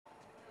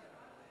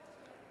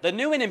The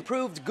new and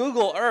improved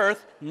Google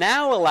Earth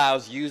now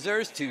allows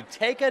users to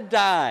take a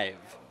dive.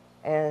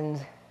 And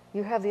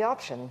you have the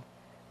option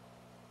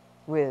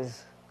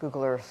with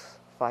Google Earth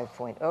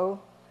 5.0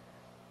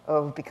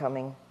 of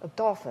becoming a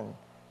dolphin.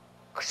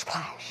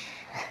 Splash!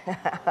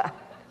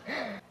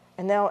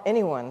 And now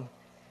anyone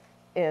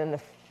in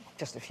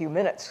just a few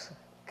minutes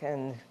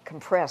can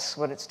compress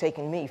what it's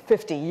taken me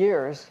 50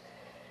 years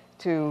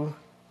to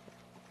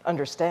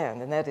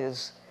understand, and that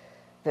is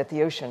that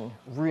the ocean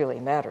really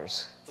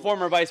matters.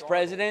 Former Vice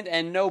President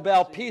and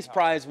Nobel Peace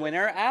Prize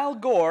winner Al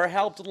Gore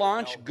helped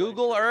launch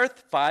Google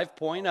Earth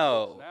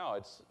 5.0. Now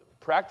it's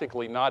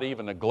practically not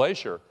even a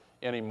glacier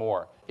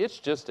anymore. It's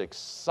just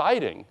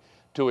exciting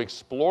to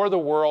explore the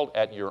world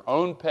at your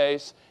own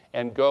pace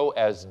and go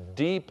as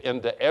deep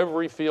into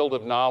every field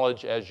of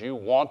knowledge as you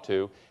want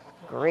to.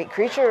 Great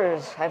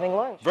creatures having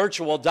lunch.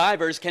 Virtual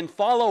divers can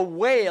follow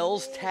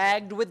whales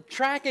tagged with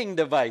tracking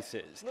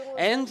devices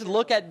and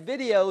look at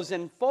videos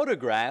and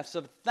photographs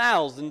of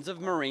thousands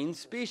of marine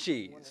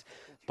species.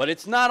 But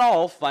it's not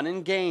all fun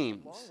and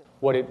games.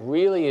 What it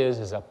really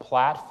is a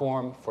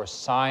platform for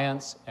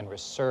science and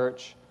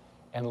research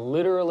and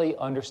literally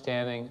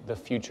understanding the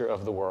future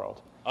of the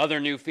world.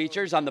 Other new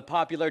features on the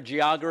popular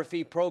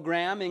geography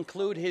program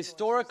include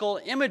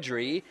historical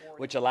imagery,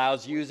 which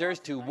allows users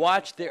to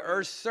watch the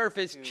Earth's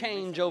surface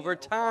change over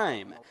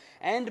time,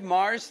 and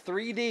Mars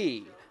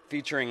 3D,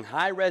 featuring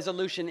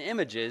high-resolution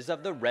images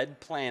of the red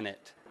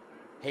planet.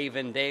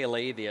 Haven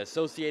Daily, The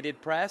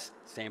Associated Press,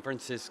 San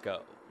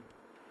Francisco.